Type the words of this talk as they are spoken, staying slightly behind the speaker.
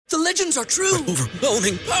The legends are true.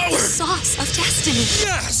 Overwhelming power! Sauce of destiny.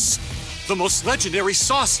 Yes! The most legendary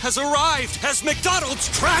sauce has arrived as McDonald's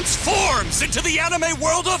transforms into the anime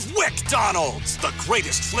world of WickDonald's. The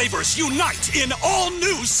greatest flavors unite in all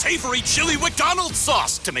new savory chili McDonald's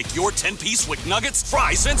sauce to make your 10-piece Wick Nuggets,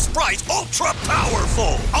 fries, and Sprite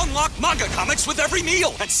ultra-powerful. Unlock manga comics with every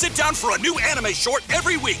meal and sit down for a new anime short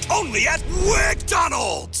every week only at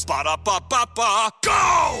WickDonald's. Ba-da-ba-ba-ba,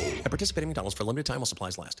 go! At participating McDonald's for a limited time while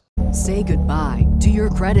supplies last. Say goodbye to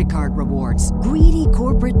your credit card rewards. Greedy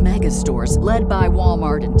corporate mega stores, led by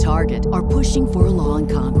Walmart and Target, are pushing for a law in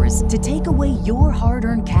Congress to take away your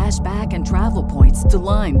hard-earned cash back and travel points to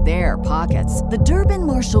line their pockets. The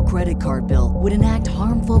Durbin-Marshall credit card bill would enact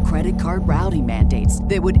harmful credit card routing mandates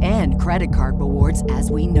that would end credit card rewards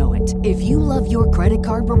as we know it. If you love your credit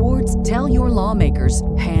card rewards, tell your lawmakers,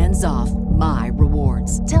 hands off my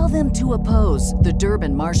rewards. Tell them to oppose the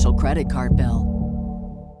Durbin-Marshall credit card bill.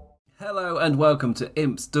 Hello and welcome to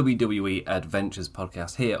Imp's WWE Adventures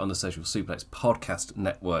podcast here on the Social Suplex Podcast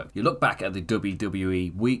Network. You look back at the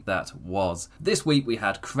WWE week that was. This week we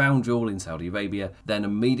had Crown Jewel in Saudi Arabia, then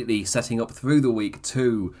immediately setting up through the week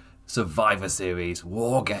to Survivor Series,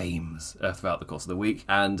 War Games throughout the course of the week.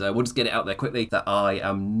 And we'll just get it out there quickly that I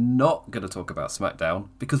am not going to talk about SmackDown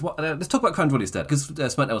because let's talk about Crown Jewel instead. Because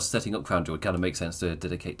SmackDown was setting up Crown Jewel, it kind of makes sense to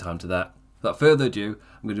dedicate time to that. Without further ado,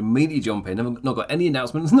 I'm going to immediately jump in. I've not got any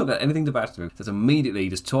announcements, not got anything to bash through. Just immediately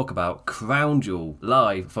just talk about Crown Jewel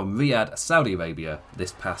live from Riyadh, Saudi Arabia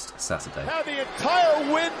this past Saturday. Had the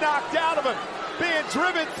entire wind knocked out of him, being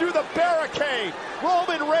driven through the barricade.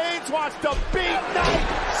 Roman Reigns wants to beat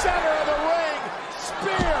Knight, center of the ring,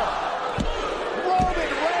 spear. Roman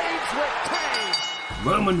Reigns retains.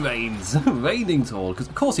 Roman Reigns, reigning tall, because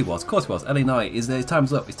of course he was. LA Knight, his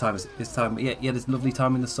time's up, his time, he had his lovely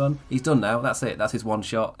time in the sun. He's done now, that's it, that's his one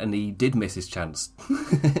shot, and he did miss his chance.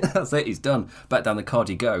 That's it, he's done. Back down the card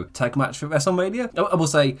you go. Tag match for WrestleMania? I will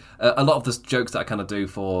say, a lot of the jokes that I kind of do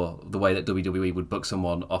for the way that WWE would book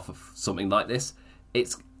someone off of something like this,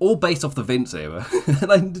 it's all based off the Vince era.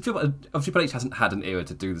 Like, Triple H hasn't had an era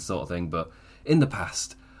to do this sort of thing, but in the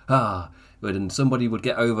past, when somebody would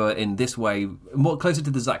get over in this way, more closer to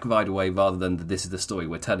the Zack Ryder way rather than the this is the story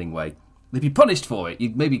we're telling way, they'd be punished for it.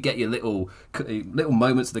 You'd maybe get your little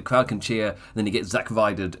moments the crowd can cheer, and then you get Zack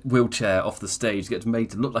Ryder wheelchair off the stage, gets made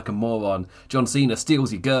to look like a moron. John Cena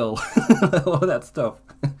steals your girl, all that stuff.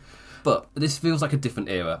 But this feels like a different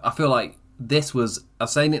era. I feel like this was, I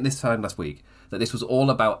was saying it this time last week, that this was all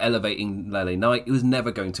about elevating LA Knight. He was never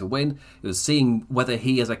going to win. It was seeing whether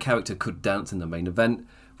he as a character could dance in the main event,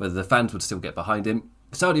 whether the fans would still get behind him.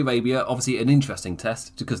 Saudi Arabia, obviously an interesting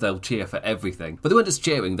test because they'll cheer for everything. But they weren't just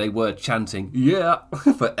cheering, they were chanting, yeah,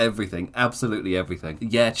 for everything, absolutely everything.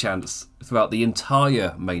 Yeah chants throughout the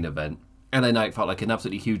entire main event. LA Knight felt like an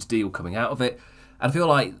absolutely huge deal coming out of it. And I feel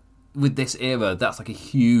like with this era, that's like a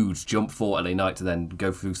huge jump for LA Knight to then go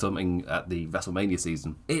through something at the WrestleMania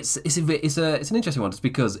season. It's an interesting one just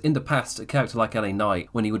because in the past, a character like LA Knight,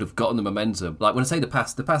 when he would have gotten the momentum, like when I say the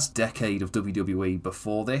past decade of WWE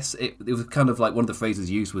before this, it was kind of like one of the phrases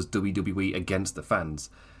used was WWE against the fans.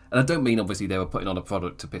 And I don't mean obviously they were putting on a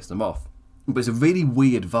product to piss them off, but it's a really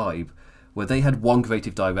weird vibe where they had one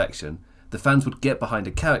creative direction, the fans would get behind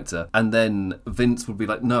a character, and then Vince would be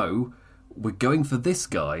like, no, we're going for this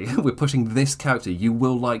guy. We're pushing this character. You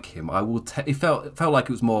will like him. I will. It felt like it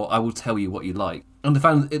was more. I will tell you what you like. And the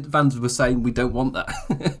fans were saying we don't want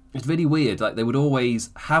that. It's really weird. Like they would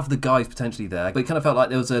always have the guys potentially there, but it kind of felt like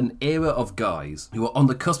there was an era of guys who were on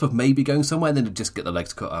the cusp of maybe going somewhere, and then they'd just get their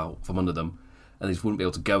legs cut out from under them, and they just wouldn't be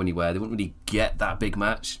able to go anywhere. They wouldn't really get that big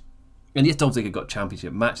match. And yes, Dolph Ziggler got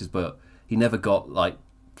championship matches, but he never got like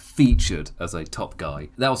featured as a top guy.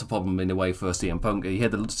 That was a problem in a way for CM Punk. He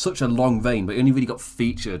had such a long reign, but he only really got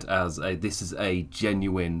featured as this is a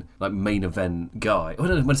genuine like main event guy.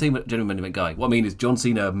 When I say genuine main event guy, what I mean is John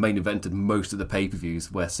Cena main evented most of the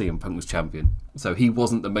pay-per-views where CM Punk was champion. So he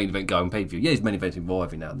wasn't the main event guy on pay-per-view. Yeah, he's main eventing Raw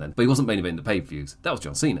every now and then, but he wasn't main eventing the pay-per-views. That was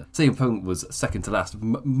John Cena. CM Punk was second to last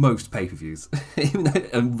most pay-per-views,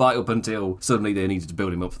 and right up until suddenly they needed to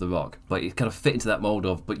build him up for The Rock. But it kind of fit into that mold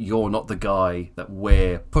of, but you're not the guy that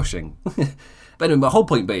we're pushing. But anyway, my whole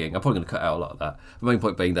point being, I'm probably going to cut out a lot of that. The main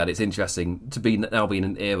point being that it's interesting to be now be in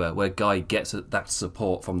an era where Guy gets that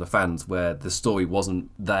support from the fans, where the story wasn't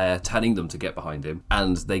there telling them to get behind him,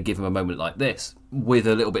 and they give him a moment like this. with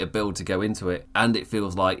a little bit of build to go into it, and it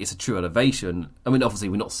feels like it's a true elevation. I mean, obviously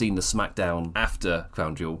we're not seeing the SmackDown after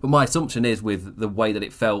Crown Jewel, but my assumption is with the way that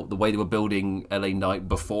it felt, the way they were building LA Knight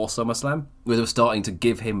before SummerSlam, where they were starting to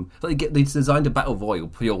give him, like they designed a battle royal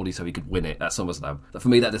purely so he could win it at SummerSlam. But for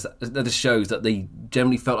me, that just shows that they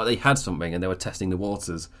generally felt like they had something and they were testing the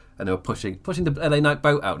waters, and they were pushing the LA Knight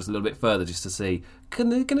boat out just a little bit further just to see, can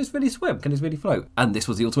this really swim? Can this really float? And this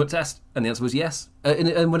was the ultimate test, and the answer was yes.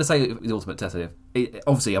 And when I say the ultimate test,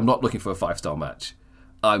 obviously I'm not looking for a 5-star match.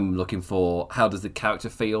 I'm looking for how does the character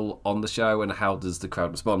feel on the show and how does the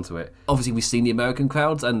crowd respond to it. Obviously, we've seen the American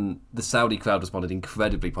crowds and the Saudi crowd responded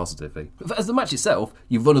incredibly positively. But as the match itself,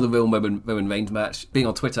 you've run of the real Roman Reigns match. Being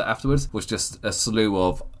on Twitter afterwards was just a slew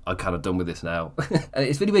of, I'm kind of done with this now. And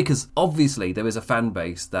it's really weird because obviously there is a fan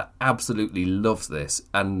base that absolutely loves this,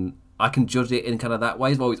 and I can judge it in kind of that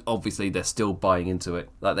way as well. It's obviously they're still buying into it.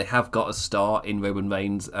 Like, they have got a star in Roman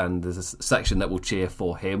Reigns, and there's a section that will cheer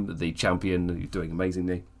for him, the champion, who's doing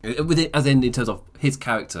amazingly. With it, as in terms of his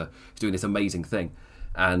character, he's doing this amazing thing.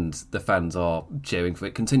 And the fans are cheering for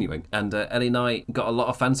it continuing. And LA Knight got a lot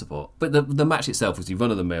of fan support. But the match itself was the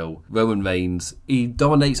run-of-the-mill. Roman Reigns, he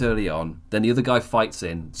dominates early on. Then the other guy fights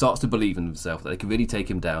in, starts to believe in himself that they can really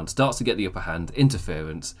take him down, starts to get the upper hand,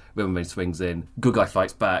 interference. Roman Reigns swings in, good guy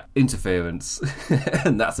fights back, interference.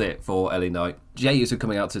 And that's it for LA Knight. Jey Uso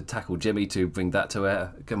coming out to tackle Jimmy to bring that to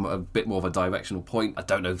a bit more of a directional point. I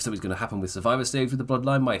don't know if something's going to happen with Survivor Series with the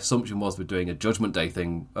Bloodline. My assumption was we're doing a Judgment Day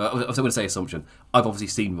thing. I was going to say assumption. I've obviously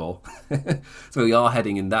seen Raw. So we are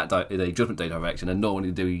heading in in a Judgment Day direction, and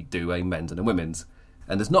normally we do a men's and a women's.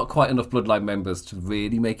 And there's not quite enough Bloodline members to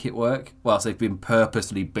really make it work, whilst they've been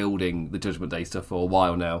purposely building the Judgment Day stuff for a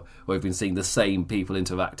while now, where we've been seeing the same people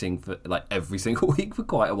interacting for like every single week for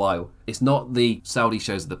quite a while. It's not the Saudi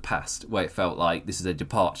shows of the past, where it felt like this is a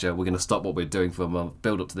departure, we're going to stop what we're doing for a month,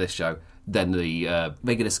 build up to this show, then the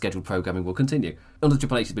regular scheduled programming will continue. Under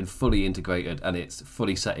Triple H has been fully integrated, and it's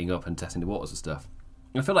fully setting up and testing the waters and stuff.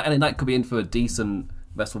 I feel like LA Knight could be in for a decent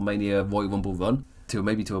WrestleMania Royal Rumble run,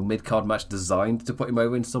 maybe to a mid-card match designed to put him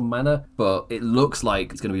over in some manner, but it looks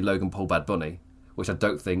like it's going to be Logan Paul Bad Bunny, which I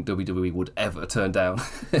don't think WWE would ever turn down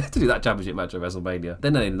to do that championship match at WrestleMania.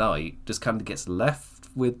 Then LA Knight just kind of gets left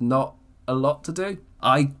with not a lot to do.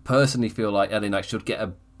 I personally feel like LA Knight should get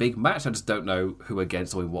a big match. I just don't know who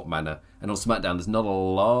against or in what manner. And on SmackDown, there's not a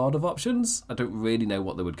lot of options. I don't really know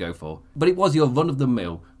what they would go for. But it was your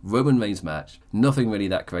run-of-the-mill Roman Reigns match. Nothing really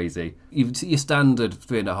that crazy. Your standard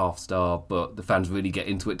 3.5 star, but the fans really get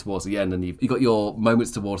into it towards the end, and you got your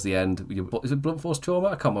moments towards the end. Is it Blunt Force Trauma?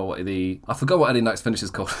 I can't remember I forgot what LA Knight's finish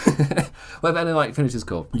is called. Whatever LA Knight finish is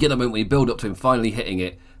called. You get that moment when you build up to him finally hitting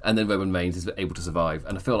it, and then Roman Reigns is able to survive.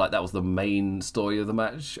 And I feel like that was the main story of the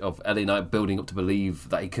match, of LA Knight building up to believe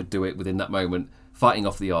that he could do it within that moment, fighting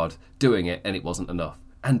off the odd, doing it, and it wasn't enough.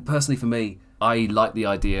 And personally for me, I like the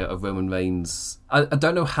idea of Roman Reigns. I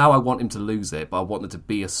don't know how I want him to lose it, but I want there to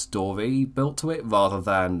be a story built to it rather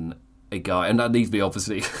than a guy. And that needs to be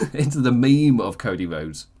obviously into the meme of Cody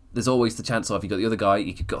Rhodes. There's always the chance of, if you got the other guy,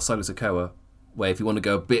 you could got Solo Sikoa, where if you want to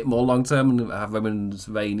go a bit more long term and have Roman's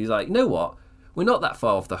reign, he's like, you know what? We're not that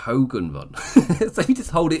far off the Hogan run. So we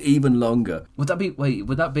just hold it even longer. Would that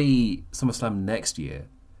be SummerSlam next year?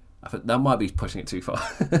 I think that might be pushing it too far.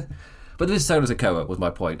 But this Solo Sikoa was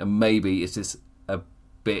my point, and maybe it's just a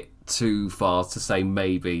bit too far to say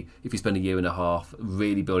maybe if you spend a year and a half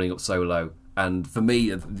really building up Solo. And for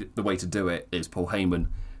me, the way to do it is Paul Heyman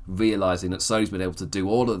realising that Solo's been able to do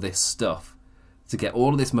all of this stuff, to get all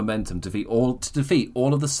of this momentum, to defeat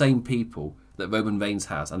all of the same people that Roman Reigns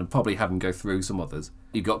has, and probably have him go through some others.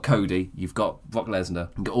 You've got Cody, you've got Brock Lesnar,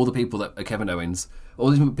 you've got all the people that are Kevin Owens,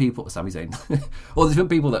 all these different people, Sami Zayn, all these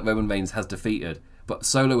different people that Roman Reigns has defeated, but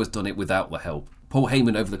Solo has done it without the help. Paul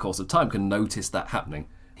Heyman, over the course of time, can notice that happening.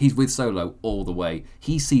 He's with Solo all the way.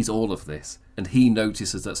 He sees all of this, and he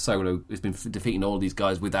notices that Solo has been defeating all of these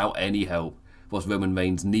guys without any help, whilst Roman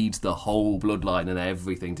Reigns needs the whole bloodline and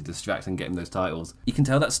everything to distract and get him those titles. You can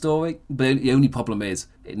tell that story, but the only problem is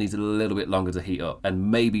it needs a little bit longer to heat up, and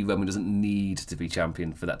maybe Roman doesn't need to be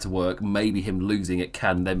champion for that to work. Maybe him losing it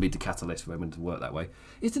can then be the catalyst for Roman to work that way.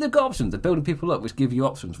 It's they've got options. They're building people up, which give you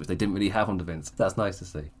options, which they didn't really have under Vince. That's nice to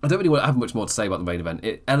see. I don't really have much more to say about the main event.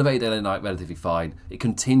 It elevated LA Knight relatively fine. It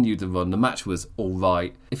continued the run. The match was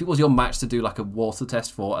alright. If it was your match to do like a water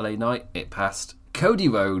test for LA Knight, it passed. Cody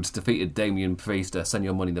Rhodes defeated Damian Priest to send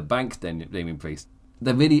your Money in the Bank, Damian Priest.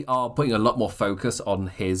 They really are putting a lot more focus on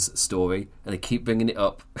his story, and they keep bringing it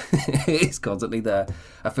up. It's constantly there.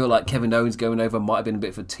 I feel like Kevin Owens going over might have been a bit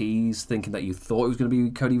of a tease, thinking that you thought it was going to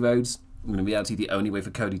be Cody Rhodes. In reality, the only way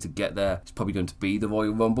for Cody to get there is probably going to be the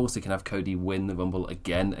Royal Rumble, so you can have Cody win the Rumble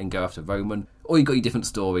again and go after Roman. Or you've got your different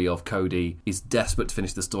story of Cody is desperate to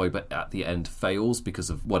finish the story, but at the end fails because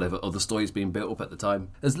of whatever other story is being built up at the time.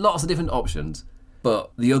 There's lots of different options.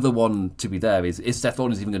 But the other one to be there is Seth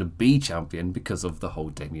Rollins even going to be champion because of the whole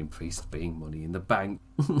Damian Priest being Money in the Bank?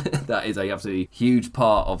 That is a absolutely huge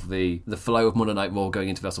part of the flow of Monday Night Raw going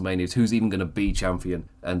into WrestleMania is who's even going to be champion.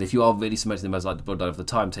 And if you are really cementing them as like the Bloodline of the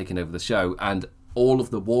time taking over the show, and all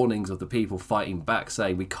of the warnings of the people fighting back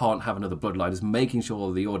saying we can't have another Bloodline is making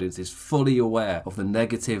sure the audience is fully aware of the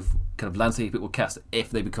negative kind of landscape it will cast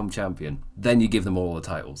if they become champion, then you give them all the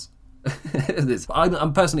titles.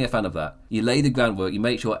 I'm personally a fan of that. You lay the groundwork, you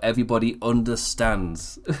make sure everybody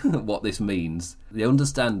understands what this means. They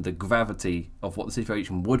understand the gravity of what the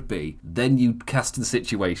situation would be. Then you cast the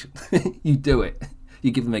situation. You do it. You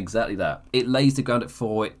give them exactly that. It lays the groundwork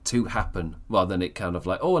for it to happen, rather than it kind of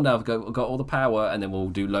like, oh, now I've got all the power, and then we'll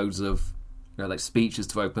do loads of like speeches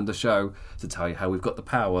to open the show to tell you how we've got the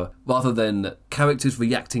power, rather than characters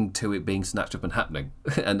reacting to it being snatched up and happening.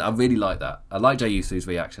 And I really like that. I like Jey Uso's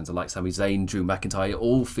reactions. I like Sami Zayn, Drew McIntyre. It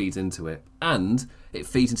all feeds into it. And it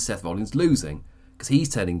feeds into Seth Rollins losing, because he's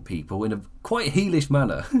telling people in a quite heelish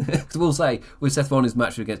manner. Because we'll say, with Seth Rollins'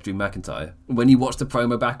 match against Drew McIntyre, when you watch the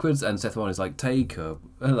promo backwards and Seth Rollins is like, take her,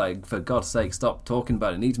 like, for God's sake, stop talking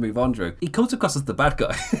about it, need to move on, Drew. He comes across as the bad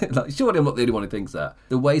guy. Like, surely I'm not the only one who thinks that.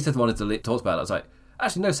 The way Seth Rollins talks about it, I was like,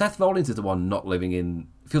 actually, no, Seth Rollins is the one not living in...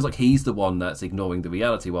 It feels like he's the one that's ignoring the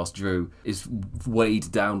reality, whilst Drew is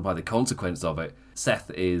weighed down by the consequence of it.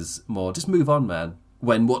 Seth is more, just move on, man.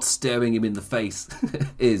 When what's staring him in the face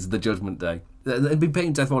is the Judgment Day. They've been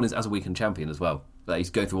painting Seth Rollins as a weekend champion as well. Like, he's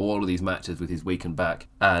going through all of these matches with his weakened back,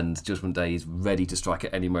 and Judgment Day is ready to strike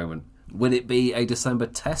at any moment. Will it be a December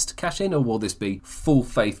test cash-in, or will this be full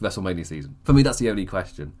faith WrestleMania season? For me, that's the only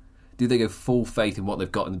question. Do they go full faith in what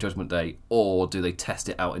they've got in the Judgment Day, or do they test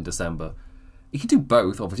it out in December? You can do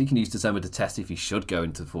both. Obviously, you can use December to test if you should go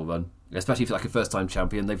into the full run. Especially if you're like a first-time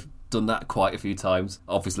champion. They've done that quite a few times.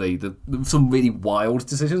 Obviously, some really wild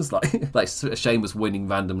decisions, like Sheamus winning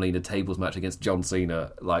randomly in a tables match against John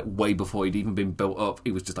Cena, like way before he'd even been built up.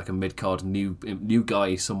 He was just like a mid-card new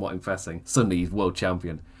guy, somewhat impressing. Suddenly, he's world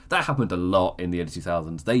champion. That happened a lot in the early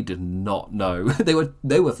 2000s. They did not know.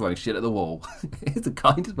 They were throwing shit at the wall. It's the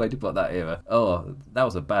kindest way to put that era. Oh, that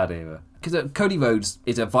was a bad era. Because Cody Rhodes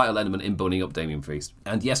is a vital element in building up Damian Priest.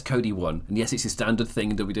 And yes, Cody won. And yes, it's a standard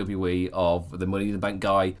thing in WWE of the Money in the Bank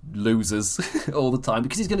guy loses all the time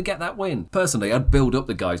because he's going to get that win. Personally, I'd build up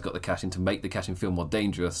the guy who's got the cash in to make the cash in feel more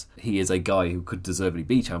dangerous. He is a guy who could deservedly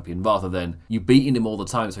be champion, rather than you beating him all the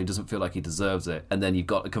time so he doesn't feel like he deserves it. And then you've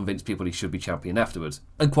got to convince people he should be champion afterwards.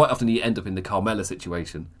 And quite often you end up in the Carmella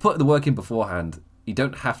situation. Put the work in beforehand. You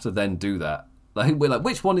don't have to then do that. Like, we're like,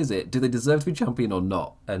 which one is it? Do they deserve to be champion or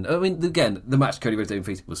not? And I mean, again, the match Cody Rhodes Damian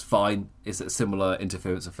Priest was fine. It's a similar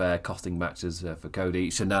interference affair, costing matches for Cody,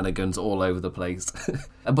 shenanigans all over the place.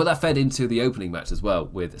 But that fed into the opening match as well,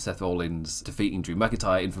 with Seth Rollins defeating Drew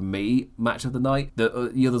McIntyre. And for me, match of the night.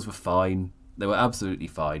 The others were fine. They were absolutely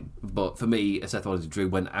fine. But for me, Seth Rollins and Drew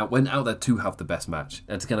went out there to have the best match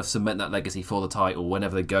and to kind of cement that legacy for the title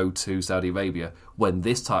whenever they go to Saudi Arabia. When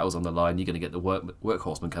this title's on the line, you're going to get the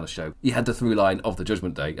workhorseman kind of show. You had the through line of the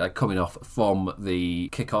Judgment Day, coming off from the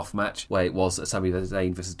kickoff match where it was Sami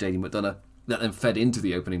Zayn versus JD McDonough. That then fed into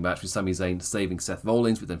the opening match with Sami Zayn saving Seth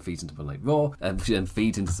Rollins, which then feeds into Monday Night Raw, and which then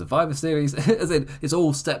feeds into Survivor Series. As in, it's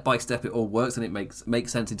all step by step, it all works, and it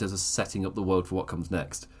makes sense in terms of setting up the world for what comes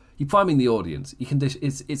next. You're priming the audience.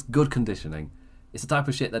 It's good conditioning. It's the type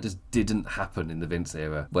of shit that just didn't happen in the Vince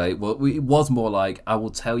era, where it was more like, I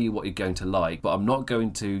will tell you what you're going to like, but I'm not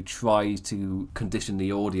going to try to condition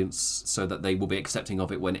the audience so that they will be accepting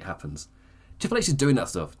of it when it happens. Triple H is doing that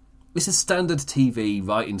stuff. This is standard TV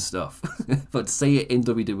writing stuff. But to see it in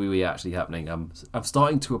WWE actually happening, I'm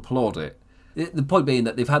starting to applaud it. The point being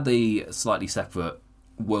that they've had the slightly separate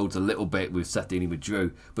worlds a little bit with Seth dealing with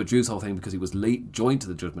Drew, but Drew's whole thing, because he was joined to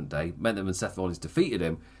the Judgment Day, meant that when Seth Rollins defeated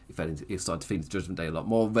him, he started defeating the Judgment Day a lot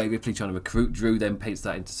more. Rhea Ripley trying to recruit Drew then paints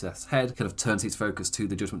that into Seth's head, kind of turns his focus to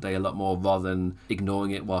the Judgment Day a lot more rather than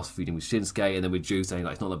ignoring it whilst feuding with Shinsuke, and then with Drew saying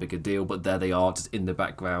like it's not that big a deal, but there they are just in the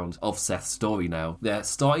background of Seth's story now. They're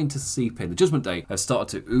starting to seep in. The Judgment Day have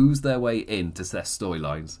started to ooze their way into Seth's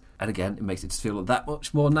storylines. And again, it makes it just feel that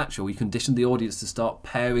much more natural. You condition the audience to start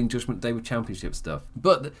pairing Judgment Day with Championship stuff.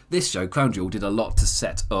 But this show, Crown Jewel, did a lot to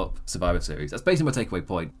set up Survivor Series. That's basically my takeaway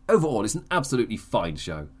point. Overall, it's an absolutely fine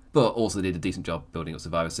show, but also did a decent job building up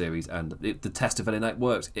Survivor Series, and the test of LA Knight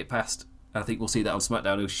worked. It passed. I think we'll see that on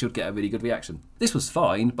SmackDown. Who should get a really good reaction. This was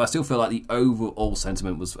fine, but I still feel like the overall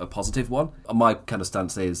sentiment was a positive one. My kind of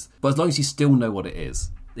stance is, but as long as you still know what it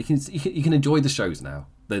is, you can enjoy the shows now.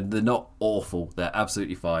 They're not awful. They're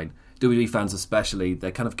absolutely fine. WWE fans especially,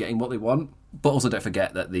 they're kind of getting what they want. But also don't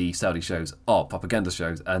forget that the Saudi shows are propaganda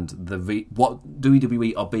shows, and what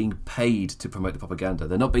WWE are being paid to promote the propaganda.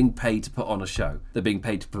 They're not being paid to put on a show. They're being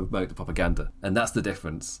paid to promote the propaganda. And that's the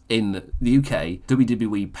difference. In the UK,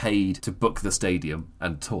 WWE paid to book the stadium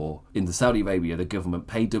and tour. In the Saudi Arabia, the government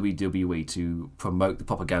paid WWE to promote the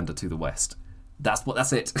propaganda to the West.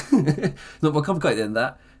 That's it. Not more complicated than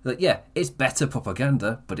that. Like, yeah, it's better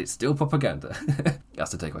propaganda, but it's still propaganda.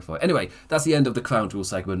 That's the takeaway for it. Anyway, that's the end of the Crown Jewel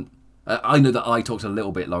segment. I know that I talked a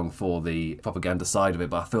little bit long for the propaganda side of it,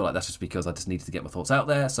 but I feel like that's just because I just needed to get my thoughts out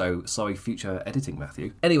there, so sorry, future editing,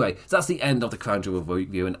 Matthew. Anyway, so that's the end of the Crown Jewel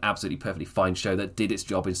review, an absolutely perfectly fine show that did its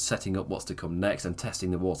job in setting up what's to come next and testing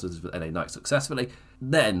the waters with LA Knight successfully.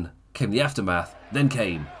 Then came the aftermath, then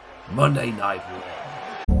came Monday Night Raw.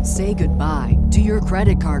 Say goodbye to your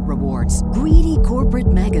credit card rewards. Greedy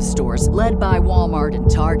corporate mega stores, led by Walmart and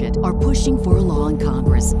Target, are pushing for a law in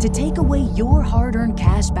Congress to take away your hard-earned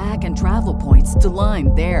cash back and travel points to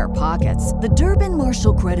line their pockets. The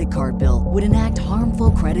Durbin-Marshall credit card bill would enact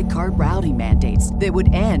harmful credit card routing mandates that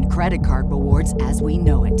would end credit card rewards as we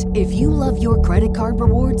know it. If you love your credit card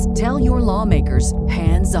rewards, tell your lawmakers,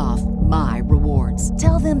 hands off my rewards.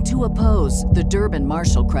 Tell them to oppose the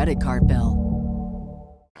Durbin-Marshall credit card bill.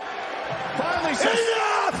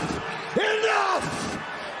 Enough! Enough!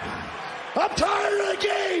 I'm tired of the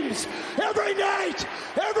games! Every night,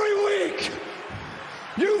 every week!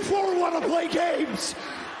 You four want to play games!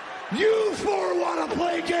 You four want to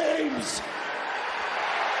play games!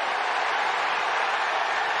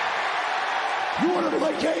 You want to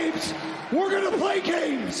play games? We're going to play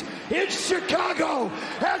games in Chicago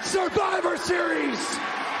at Survivor Series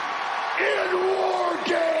in War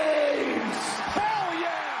Games! Hell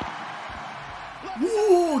yeah!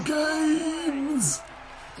 War Games!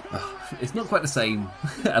 It's not quite the same.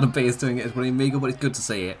 Adam Pearce doing it as William Regal, but it's good to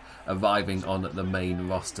see it arriving on the main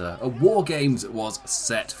roster. War Games was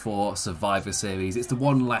set for Survivor Series. It's the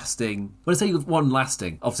one lasting... When I say one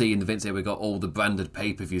lasting, obviously in the Vince era we got all the branded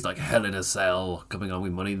pay-per-views like Hell in a Cell coming on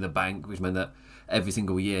with Money in the Bank, which meant that every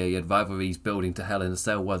single year you had rivalries building to Hell in a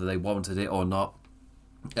Cell whether they wanted it or not.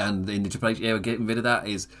 And in the Triple H era, getting rid of that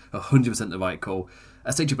is 100% the right call.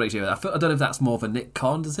 I say Triple H era, I don't know if that's more of a Nick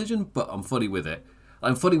Khan decision, but I'm fully with it.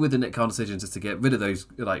 I'm fully with the Nick Khan decision just to get rid of those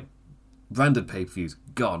like branded pay-per-views,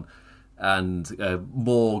 gone, and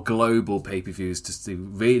more global pay-per-views just to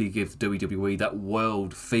really give WWE that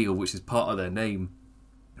world feel, which is part of their name,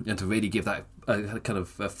 and to really give that kind of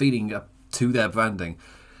feeling to their branding.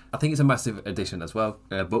 I think it's a massive addition as well.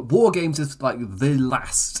 But War Games is like the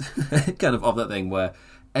last kind of that thing where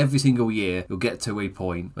every single year you'll get to a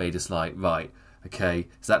point where you're just like, right, okay,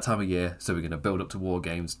 it's that time of year, so we're going to build up to War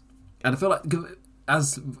Games. And I feel like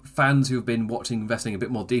as fans who have been watching wrestling a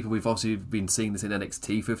bit more deeper, we've obviously been seeing this in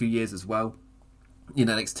NXT for a few years as well. In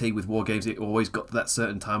NXT with War Games, it always got to that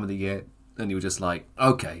certain time of the year, and you were just like,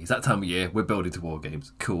 okay, it's that time of year, we're building to War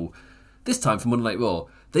Games, cool. This time for Monday Night Raw,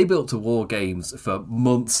 they built to War Games for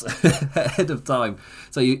months ahead of time.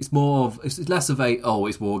 So it's less of a,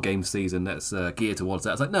 it's War Games season, let's gear towards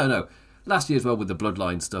that. It's like, no. Last year as well with the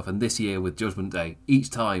Bloodline stuff, and this year with Judgment Day,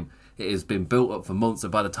 each time it has been built up for months,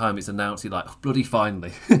 and by the time it's announced, you're like, oh, bloody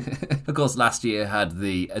finally. Of course, last year had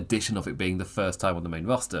the addition of it being the first time on the main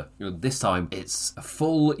roster. This time, it's a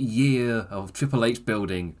full year of Triple H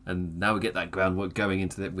building, and now we get that groundwork going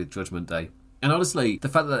into it with Judgment Day. And honestly, the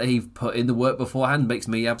fact that they've put in the work beforehand makes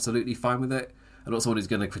me absolutely fine with it. I'm not someone who's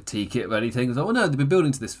going to critique it or anything. It's like, no, they've been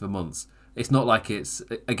building to this for months. It's not like it's,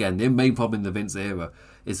 again, the main problem in the Vince era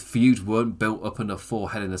is feuds weren't built up enough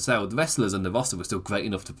for Hell in a Cell. The wrestlers and the roster were still great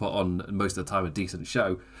enough to put on, most of the time, a decent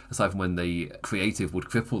show, aside from when the creative would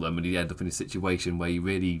cripple them and you end up in a situation where you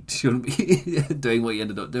really shouldn't be doing what you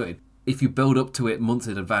ended up doing. If you build up to it months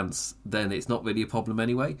in advance, then it's not really a problem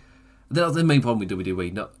anyway. That's the main problem with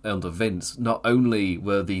WWE, not under Vince. Not only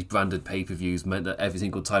were these branded pay-per-views meant that every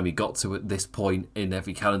single time you got to at this point in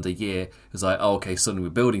every calendar year, it was like, oh, okay, suddenly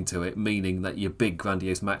we're building to it, meaning that your big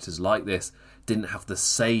grandiose matches like this didn't have the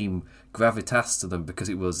same gravitas to them because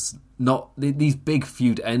it was not... These big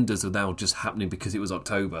feud enders are now just happening because it was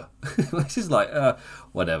October. Which is like,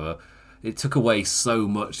 whatever. It took away so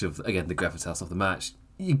much of, again, the gravitas of the match.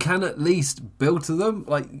 you can at least build to them.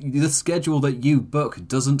 Like, the schedule that you book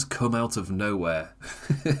doesn't come out of nowhere.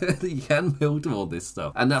 You can build to all this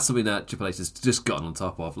stuff. And that's something that Triple H has just gotten on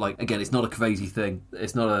top of. Like, again, it's not a crazy thing.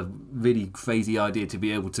 It's not a really crazy idea to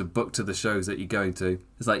be able to book to the shows that you're going to.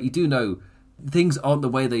 It's like, you do know things aren't the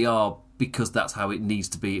way they are because that's how it needs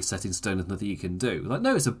to be. It's set in stone. There's nothing you can do. Like,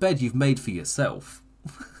 no, it's a bed you've made for yourself.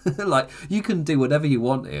 Like, you can do whatever you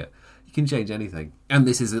want here. You can change anything. And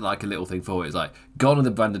this isn't like a little thing for it. It's like, gone are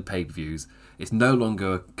the branded pay-per-views. It's no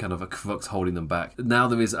longer kind of a crux holding them back. Now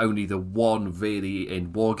there is only the one really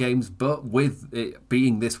in War Games, but with it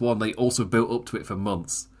being this one, they also built up to it for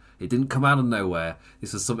months. It didn't come out of nowhere.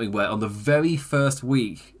 This was something where on the very first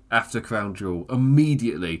week after Crown Jewel,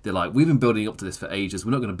 immediately, they're like, we've been building up to this for ages.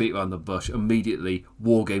 We're not going to beat around the bush. Immediately,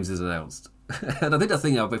 War Games is announced. And I think that's the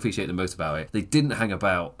thing I appreciate the most about it. They didn't hang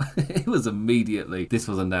about. It was immediately, this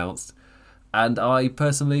was announced. And I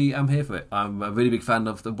personally am here for it. I'm a really big fan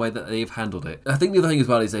of the way that they've handled it. I think the other thing as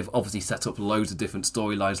well is they've obviously set up loads of different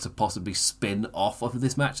storylines to possibly spin off of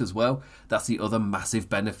this match as well. That's the other massive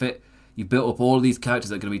benefit. You built up all of these characters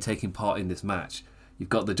that are going to be taking part in this match. You've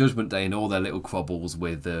got the Judgment Day and all their little quabbles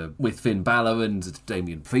with Finn Balor and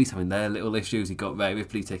Damian Priest having their little issues. You've got Rhea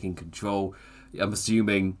Ripley taking control. I'm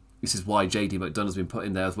assuming this is why JD McDonough's been put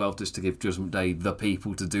in there as well, just to give Judgment Day the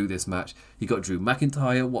people to do this match. You got Drew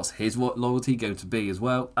McIntyre. What's his loyalty going to be as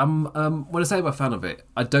well? When I say I'm a fan of it,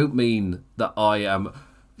 I don't mean that I am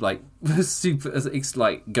like super. It's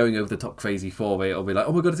like going over the top crazy for it, or be like,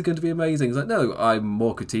 oh my god, it's going to be amazing. It's like, no, I'm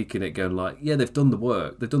more critiquing it, going like, yeah, they've done the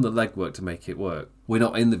work. They've done the legwork to make it work. We're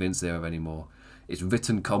not in the Vince era anymore. It's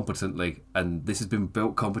written competently, and this has been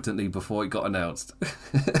built competently before it got announced.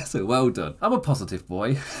 So well done. I'm a positive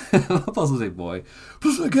boy. I'm a positive boy.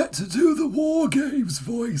 Plus I get to do the War Games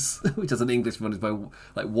voice, which as an Englishman is my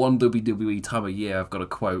like one WWE time a year I've got a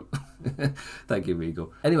quote. Thank you,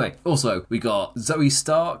 Regal. Anyway, also, we got Zoe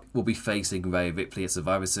Stark will be facing Rhea Ripley at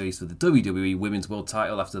Survivor Series for the WWE Women's World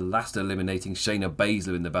title after last eliminating Shayna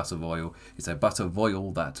Baszler in the Battle Royal. It's a Battle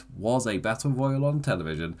Royal that was a Battle Royal on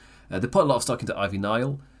television. They put a lot of stock into Ivy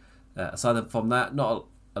Nile. Aside from that, not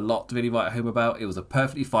a lot to really write home about. It was a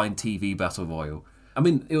perfectly fine TV Battle Royal. I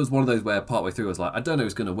mean, it was one of those where partway through I was like, I don't know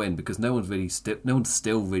who's going to win because no one's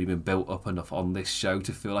still really been built up enough on this show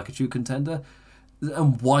to feel like a true contender.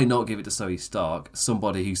 And why not give it to Zoe Stark,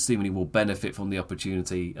 somebody who seemingly will benefit from the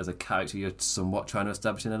opportunity as a character you're somewhat trying to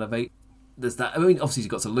establish and elevate? There's that. I mean, obviously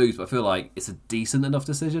you've got to lose, but I feel like it's a decent enough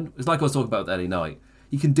decision. It's like I was talking about with LA Knight.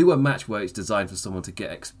 You can do a match where it's designed for someone to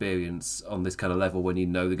get experience on this kind of level when you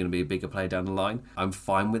know they're going to be a bigger player down the line. I'm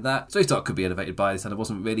fine with that. Zoe Stark could be elevated by this, and there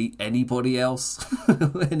wasn't really anybody else.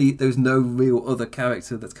 There's no real other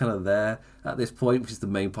character that's kind of there at this point, which is the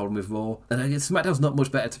main problem with Raw. And I guess SmackDown's not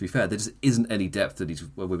much better, to be fair. There just isn't any depth to these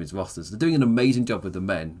women's rosters. They're doing an amazing job with the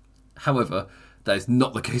men. However, that is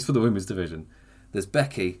not the case for the women's division. There's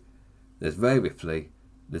Becky, there's Rhea Ripley,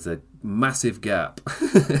 there's a massive gap,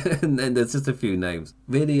 and then there's just a few names.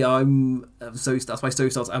 Really, that's why Zoe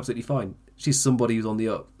Stark's absolutely fine. She's somebody who's on the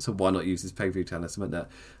up, so why not use this pay-per-view channel to cement that?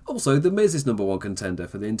 Also, The Miz is number one contender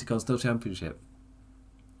for the Intercontinental Championship.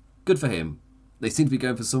 Good for him. They seem to be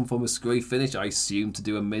going for some form of screwy finish, I assume, to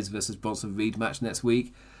do a Miz versus Bronson Reed match next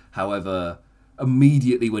week. However,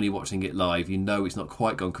 immediately when you're watching it live, you know it's not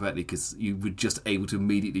quite gone correctly because you were just able to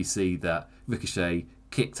immediately see that Ricochet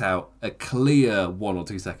kicked out a clear 1 or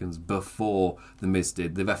 2 seconds before The Miz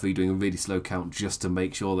did. The referee doing a really slow count just to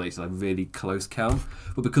make sure that it's a really close count.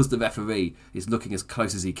 But because the referee is looking as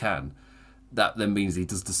close as he can, that then means he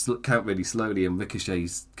does the count really slowly, and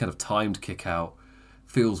Ricochet's kind of timed kick out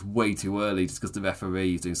feels way too early just because the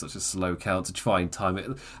referee is doing such a slow count to try and time it.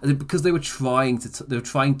 And because they were trying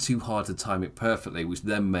too hard to time it perfectly, which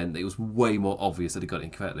then meant that it was way more obvious that they got it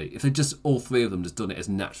incorrectly. If they just all three of them just done it as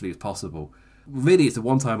naturally as possible. Really, it's the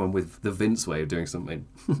one time I'm with the Vince way of doing something.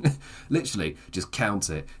 Literally, just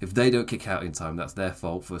count it. If they don't kick out in time, that's their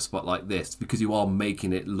fault for a spot like this, because you are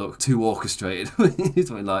making it look too orchestrated.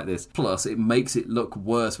 Something like this. Plus, it makes it look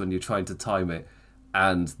worse when you're trying to time it,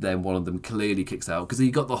 and then one of them clearly kicks out, because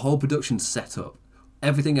you got the whole production set up.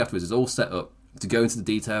 Everything afterwards is all set up to go into the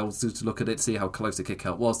details, to look at it, see how close the kick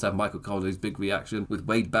out was, to have Michael Cole's big reaction with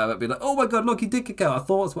Wade Barrett being like, oh my god, look, he did kick out, I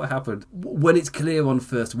thought that's what happened, when it's clear on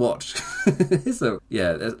first watch. So,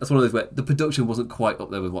 yeah, that's one of those where the production wasn't quite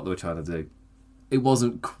up there with what they were trying to do. It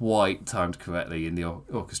wasn't quite timed correctly in the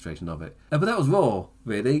orchestration of it. But that was Raw,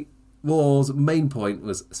 really. Raw's main point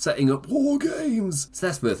was setting up War Games.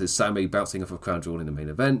 Seth versus Sammy bouncing off of Crown Jewel in the main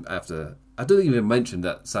event after... I don't even mention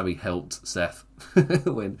that Sammy helped Seth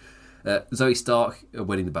win. Zoe Stark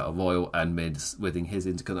winning the Battle Royal and Miz winning his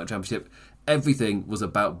Intercontinental Championship. Everything was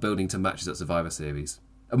about building to matches at Survivor Series.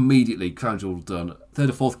 Immediately, Crown Jewel done. Third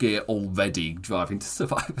or fourth gear already driving to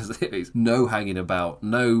Survivor Series. No hanging about.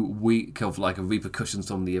 No week of like a repercussions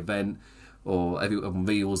from the event or everyone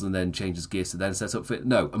reels and then changes gears to then set up for it.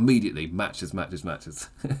 No, immediately matches.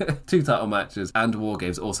 2 title matches and War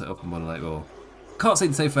Games all set up on Monday Night Raw. Can't say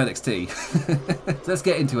the same for NXT. So let's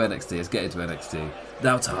get into NXT.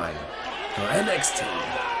 Now time for NXT.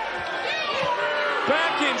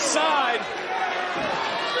 Back inside.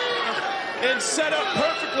 And set up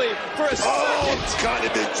perfectly for a it's got to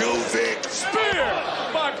be Jovic. Spear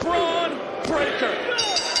by Braun Breaker.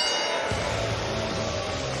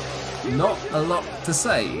 Not a lot to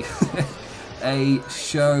say. A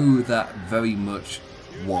show that very much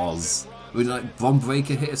was. Like Braun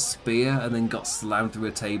Breaker hit a spear and then got slammed through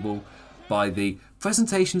a table by the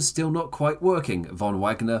presentation still not quite working Von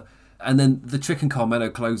Wagner, and then the Trick and Carmelo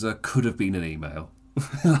closer could have been an email.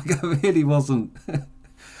 Like I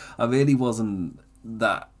really wasn't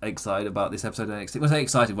that excited about this episode of NXT. When I say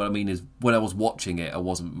excited, what I mean is when I was watching it, I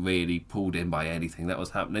wasn't really pulled in by anything that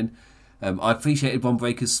was happening. I appreciated Von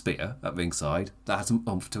Breaker's spear at ringside. That had some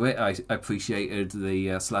oomph to it. I appreciated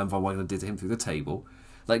the slam Von Wagner did to him through the table.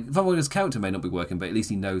 Like, Von Wagner's character may not be working, but at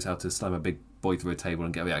least he knows how to slam a big boy through a table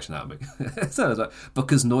and get a reaction out of me. So I was like,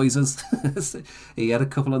 Booker's noises. He had a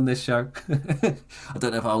couple on this show. I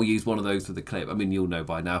don't know if I'll use one of those for the clip. I mean, you'll know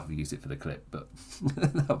by now if I've used it for the clip, but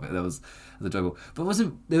that was enjoyable. But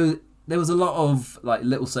there was a lot of like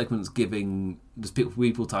little segments giving just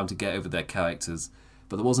people time to get over their characters,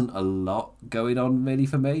 but there wasn't a lot going on really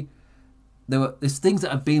for me. There's things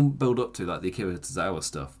that have been built up to, like the Akira Tozawa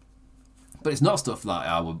stuff. But it's not stuff like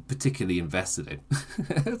I was particularly invested in.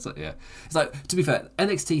 It's like, to be fair,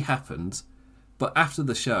 NXT happened, but after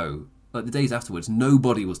the show, like the days afterwards,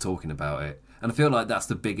 nobody was talking about it. And I feel like that's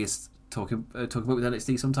the biggest talking about with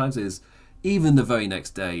NXT sometimes is even the very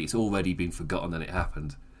next day, it's already been forgotten that it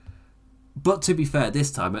happened. But to be fair,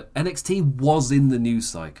 this time, NXT was in the news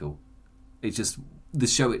cycle. It's just the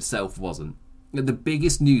show itself wasn't. The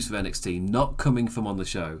biggest news for NXT, not coming from on the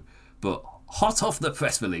show, but hot off the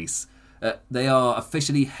press release, they are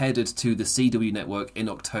officially headed to the CW network in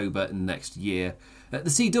October next year. The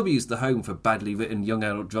CW is the home for badly written young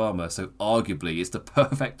adult drama, so arguably it's the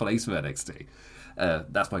perfect place for NXT.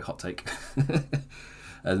 That's my hot take.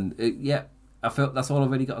 And I felt that's all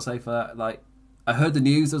I've really got to say for that. Like, I heard the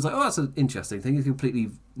news, I was like, oh, that's an interesting thing. It's a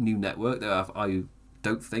completely new network that I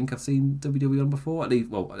don't think I've seen WWE on before. At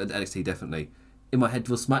least, well, NXT definitely. In my head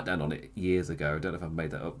was SmackDown on it years ago. I don't know if I've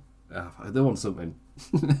made that up. They're on something.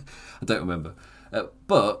 I don't remember.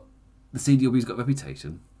 But the CW's got a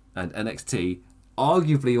reputation, and NXT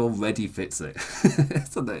arguably already fits it.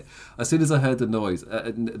 As soon as I heard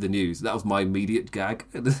the news, that was my immediate gag.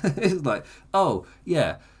 It's like, oh,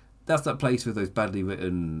 yeah, that's that place with those badly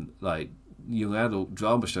written, like, young adult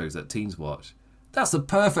drama shows that teens watch. That's the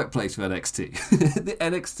perfect place for NXT. The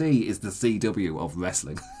NXT is the CW of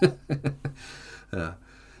wrestling. But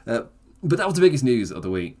that was the biggest news of the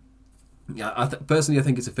week. Yeah, personally, I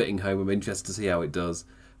think it's a fitting home. I'm interested to see how it does.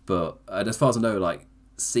 But as far as I know, like,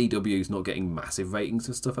 CW's not getting massive ratings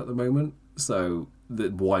and stuff at the moment. So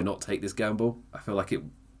why not take this gamble? I feel like it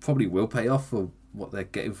probably will pay off for what they're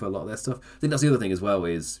getting for a lot of their stuff. I think that's the other thing as well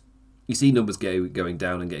is you see numbers going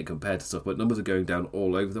down and getting compared to stuff, but numbers are going down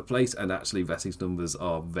all over the place, and actually wrestling's numbers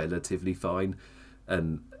are relatively fine.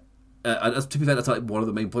 And to be fair, that's like one of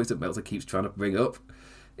the main points that Meltzer keeps trying to bring up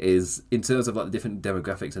is in terms of like the different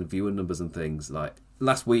demographics and viewer numbers and things. Like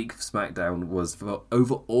last week, SmackDown was for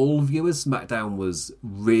overall viewers. SmackDown was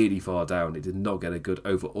really far down. It did not get a good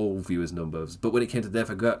overall viewers numbers. But when it came to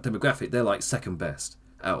demographic, they're like second best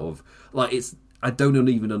out of like it's. I don't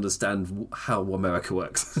even understand how America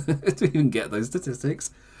works to even get those statistics.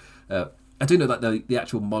 I do know that the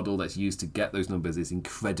actual model that's used to get those numbers is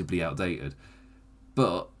incredibly outdated,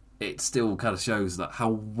 but it still kind of shows that how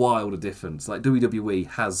wild a difference. Like WWE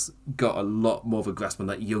has got a lot more of a grasp on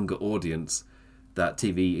that younger audience that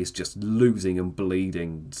TV is just losing and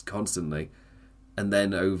bleeding constantly. And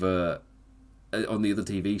then over on the other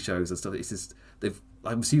TV shows and stuff, it's just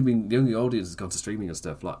I'm assuming the younger audience has gone to streaming and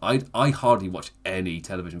stuff. Like I hardly watch any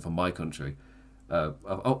television from my country. I've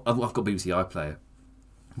got BBC iPlayer,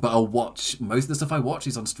 but I'll watch most of the stuff I watch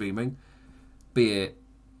is on streaming, be it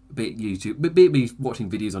YouTube, be it me watching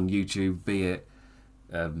videos on YouTube, be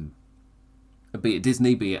it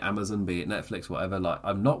Disney, be it Amazon, be it Netflix, whatever. Like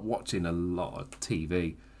I'm not watching a lot of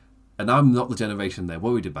TV, and I'm not the generation they're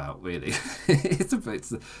worried about. Really, it's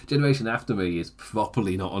the generation after me is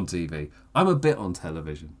properly not on TV. I'm a bit on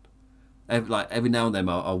television. Every now and then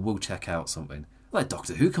I will check out something. Like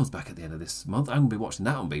Doctor Who comes back at the end of this month. I'm going to be watching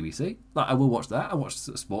that on BBC. Like, I will watch that. I watch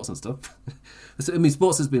sports and stuff. I mean,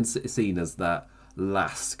 sports has been seen as that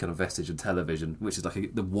last kind of vestige of television, which is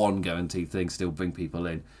like the one guaranteed thing still bring people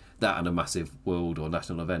in. That and a massive world or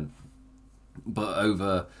national event.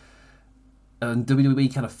 But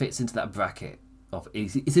WWE kind of fits into that bracket of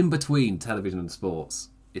it's in between television and sports.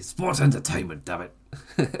 It's sports entertainment, damn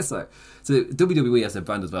it. so WWE as a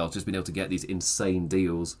brand as well has just been able to get these insane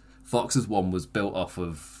deals. Fox's one was built off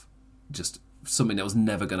of just something that was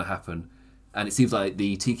never going to happen. And it seems like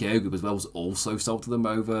the TKO group as well was also sold to them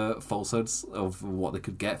over falsehoods of what they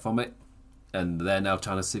could get from it. And they're now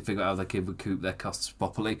trying to figure out how they can recoup their costs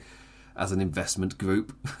properly as an investment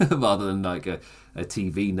group rather than like a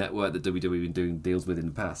TV network that WWE have been doing deals with in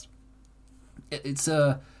the past. It's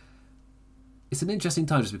an interesting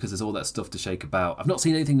time just because there's all that stuff to shake about. I've not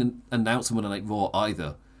seen anything announced on like Raw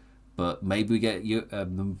either, but maybe we get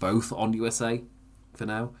them both on USA for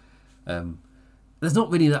now. There's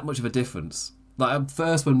not really that much of a difference. Like at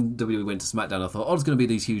first when WWE went to SmackDown, I thought, there's going to be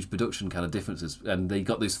these huge production kind of differences, and they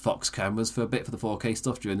got those Fox cameras for a bit for the 4K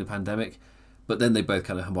stuff during the pandemic. But then they both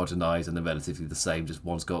kind of homogenise and they're relatively the same. Just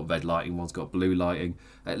one's got red lighting, one's got blue lighting.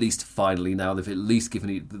 At least finally now they've at least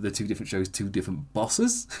given the two different shows two different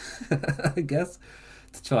bosses, I guess,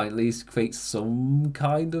 to try at least create some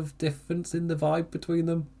kind of difference in the vibe between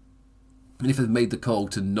them. And if they've made the call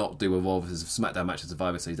to not do a Raw vs SmackDown match at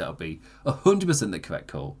Survivor Series, that'll be 100% the correct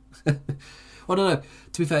call. Well, I don't know.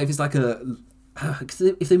 To be fair, if it's like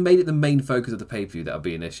if they made it the main focus of the pay-per-view, that would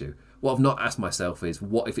be an issue. What I've not asked myself is,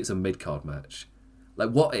 what if it's a mid-card match? Like,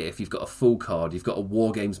 what if you've got a full card, you've got a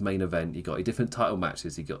War Games main event, you've got your different title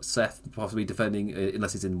matches, you've got Seth possibly defending,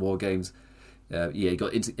 unless he's in War Games. You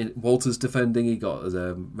got Walters defending, you got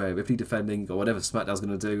Rhea Ripley defending, you got whatever SmackDown's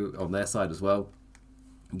going to do on their side as well.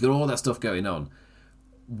 You've got all that stuff going on.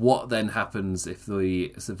 What then happens if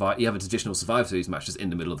you have a traditional Survivor Series match just in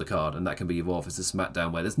the middle of the card, and that can be your Raw vs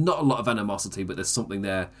SmackDown, where there's not a lot of animosity, but there's something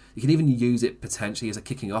there. You can even use it potentially as a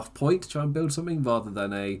kicking off point to try and build something, rather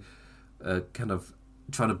than a kind of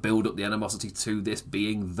trying to build up the animosity to this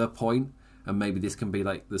being the point. And maybe this can be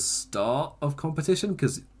like the start of competition,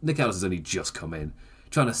 because Nick Aldis has only just come in,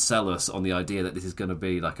 trying to sell us on the idea that this is going to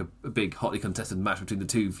be like a big hotly contested match between the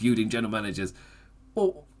two feuding general managers.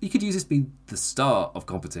 Or you could use this to be the start of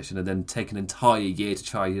competition and then take an entire year to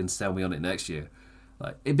try and sell me on it next year.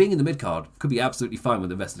 Like, it being in the mid-card could be absolutely fine when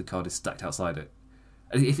the rest of the card is stacked outside it.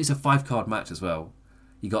 And if it's a 5-card match as well,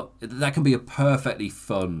 that can be a perfectly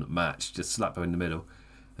fun match, just slap her in the middle.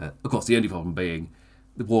 Of course, the only problem being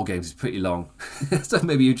the War Games is pretty long. So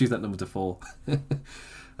maybe you choose that number to 4.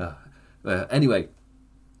 Anyway,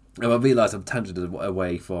 I realise I'm tangented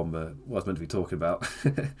away from what I was meant to be talking about.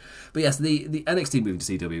 But yes, the NXT moving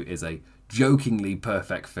to CW is a jokingly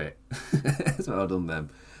perfect fit. So well done them.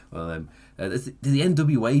 There's the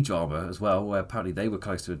NWA drama as well, where apparently they were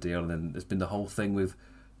close to a deal, and then there's been the whole thing with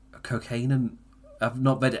cocaine, and I've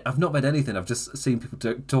not read anything. I've just seen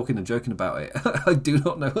people talking and joking about it. I do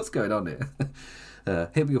not know what's going on here.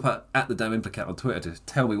 Hit me up at the Damn Implicat on Twitter to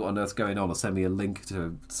tell me what on earth's going on, or send me a link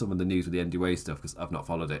to some of the news with the NWA stuff, because I've not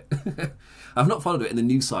followed it. I've not followed it, and the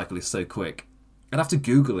news cycle is so quick. I'd have to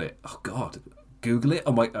Google it. Oh God, Google it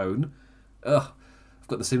on my own. Ugh, I've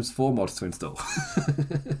got the Sims 4 mods to install.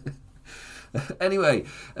 Anyway,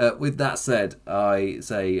 with that said, I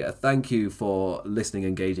say thank you for listening,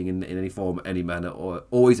 engaging in any form, any manner, or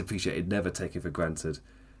always appreciated, never taken for granted.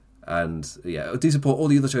 And yeah, do support all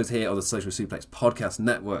the other shows here on the Social Suplex Podcast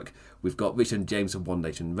Network. We've got Rich and James from One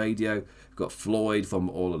Nation Radio. We've got Floyd from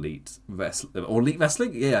All Elite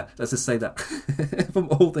Wrestling. Yeah, let's just say that. From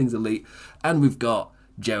All Things Elite. And we've got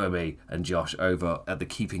Jeremy and Josh over at the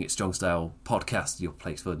Keeping It Strong Style Podcast, your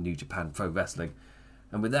place for New Japan Pro Wrestling.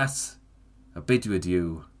 And with that, I bid you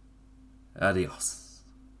adieu. Adios.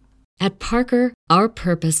 At Parker, our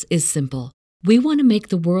purpose is simple. We want to make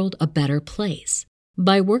the world a better place.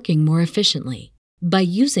 By working more efficiently, by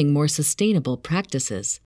using more sustainable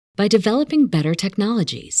practices, by developing better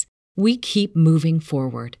technologies, we keep moving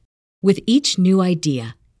forward. With each new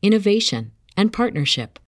idea, innovation, and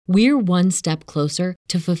partnership, we're one step closer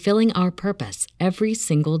to fulfilling our purpose every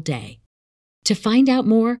single day. To find out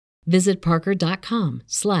more, visit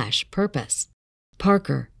parker.com/purpose.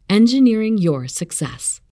 Parker, engineering your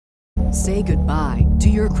success. Say goodbye to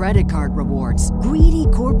your credit card rewards. Greedy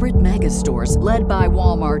corporate mega stores, led by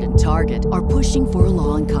Walmart and Target, are pushing for a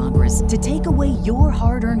law in Congress to take away your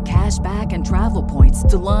hard-earned cash back and travel points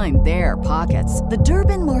to line their pockets. The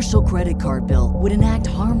Durbin-Marshall credit card bill would enact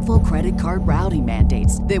harmful credit card routing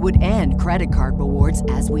mandates that would end credit card rewards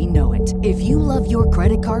as we know it. If you love your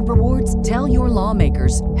credit card rewards, tell your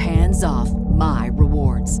lawmakers, hands off. My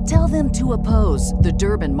Rewards. Tell them to oppose the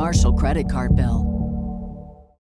Durbin Marshall credit card bill.